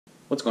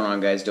What's going on,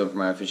 guys? Dope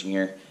from Fishing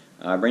here.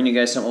 Bringing you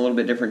guys something a little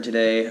bit different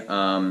today.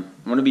 I'm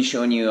going to be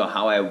showing you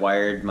how I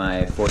wired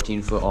my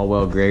 14-foot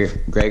all-well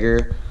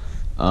Gregor.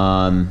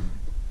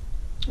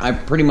 I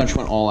pretty much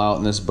went all out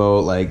in this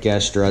boat, like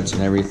gas struts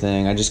and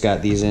everything. I just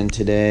got these in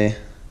today.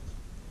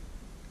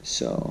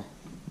 So,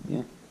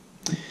 yeah.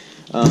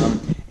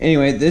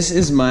 Anyway, this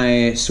is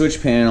my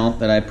switch panel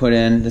that I put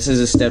in. This is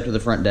a step to the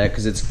front deck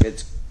because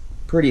it's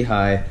pretty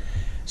high.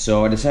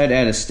 So I decided to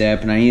add a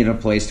step, and I needed a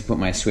place to put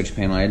my switch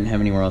panel. I didn't have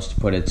anywhere else to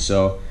put it.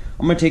 So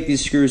I'm going to take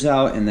these screws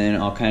out, and then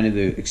I'll kind of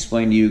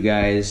explain to you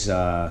guys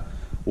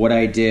what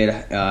I did,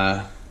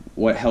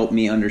 what helped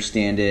me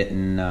understand it,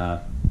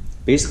 and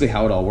basically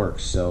how it all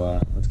works.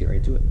 So let's get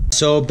right to it.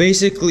 So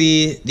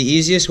basically, the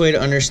easiest way to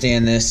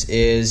understand this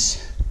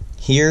is,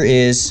 here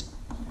is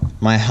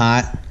my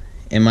hot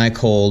and my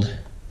cold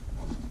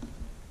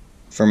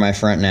for my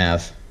front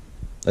nav.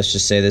 Let's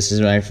just say these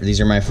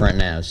are my front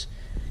navs.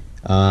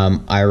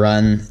 I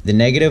run the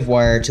negative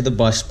wire to the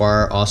bus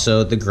bar,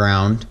 also the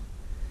ground.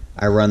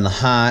 I run the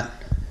hot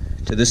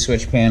to the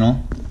switch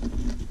panel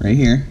right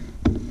here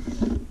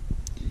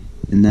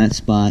in that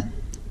spot,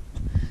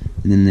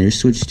 and then there's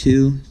switch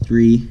 2,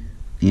 3,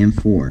 and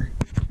 4.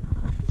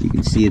 You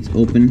can see it's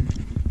open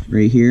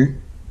right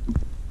here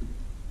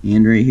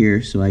and right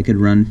here, so I could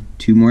run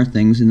 2 more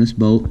things in this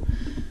boat.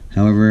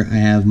 However, I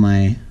have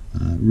my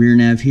rear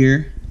nav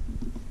here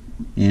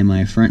and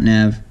my front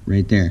nav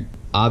right there.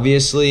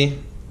 Obviously,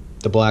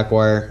 the black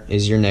wire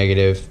is your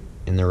negative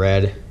and the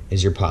red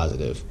is your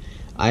positive.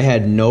 I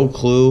had no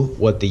clue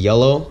what the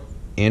yellow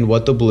and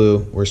what the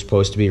blue were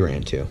supposed to be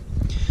ran to.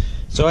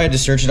 So I had to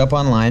search it up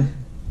online.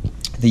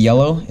 The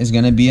yellow is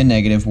going to be a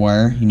negative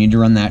wire. You need to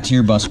run that to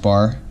your bus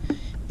bar.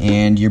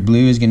 And your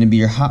blue is going to be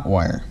your hot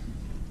wire.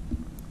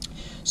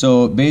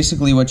 So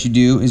basically what you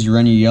do is you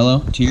run your yellow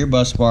to your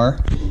bus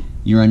bar.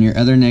 You run your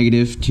other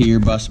negative to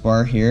your bus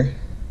bar here,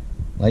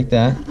 like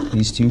that,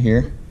 these two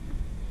here.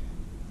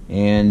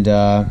 And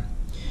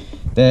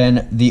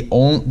then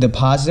the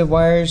positive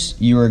wires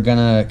you are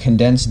gonna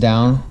condense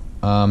down.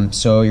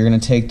 So you're gonna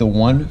take the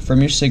one from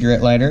your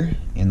cigarette lighter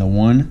and the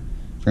one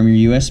from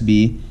your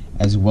USB,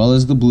 as well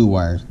as the blue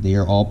wire. They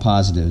are all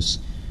positives.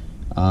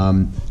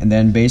 And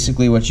then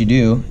basically what you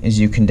do is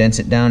you condense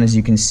it down. As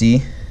you can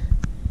see,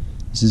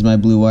 this is my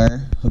blue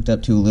wire hooked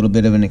up to a little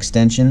bit of an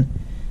extension.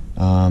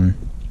 And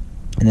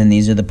then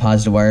these are the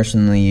positive wires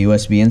from the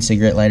USB and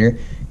cigarette lighter,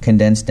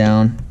 condensed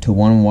down to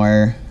one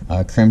wire.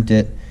 Crimped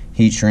it,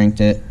 heat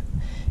shrinked it,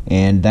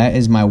 and that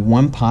is my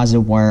one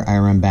positive wire I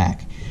run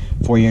back.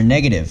 For your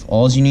negative,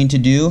 all you need to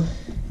do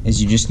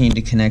is you just need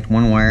to connect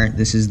one wire.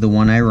 This is the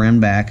one I run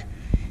back,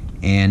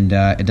 and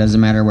it doesn't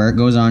matter where it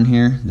goes on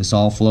here. This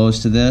all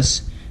flows to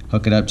this.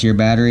 Hook it up to your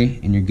battery,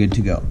 and you're good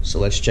to go. So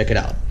let's check it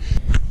out.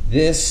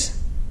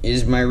 This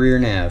is my rear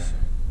nav.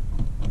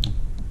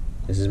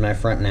 This is my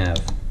front nav.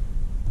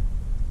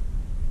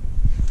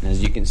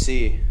 As you can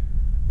see,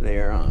 they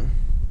are on.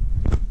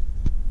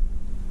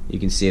 You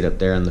can see it up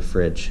there on the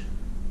fridge.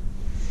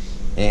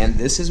 And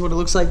this is what it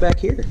looks like back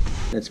here.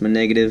 That's my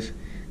negative.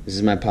 This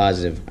is my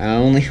positive. I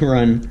only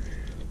run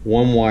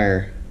one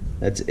wire.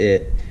 That's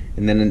it.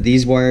 And then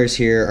these wires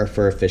here are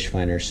for a fish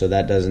finder, so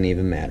that doesn't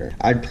even matter.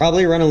 I'd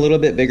probably run a little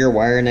bit bigger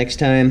wire next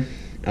time.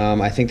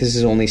 I think this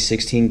is only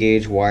 16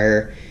 gauge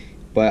wire,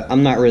 but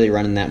I'm not really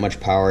running that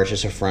much power. It's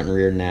just a front and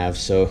rear nav.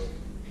 So,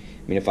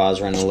 I mean, if I was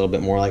running a little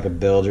bit more like a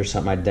bilge or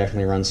something, I'd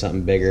definitely run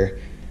something bigger.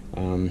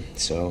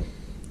 So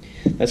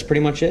that's pretty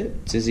much it.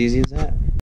 It's as easy as that.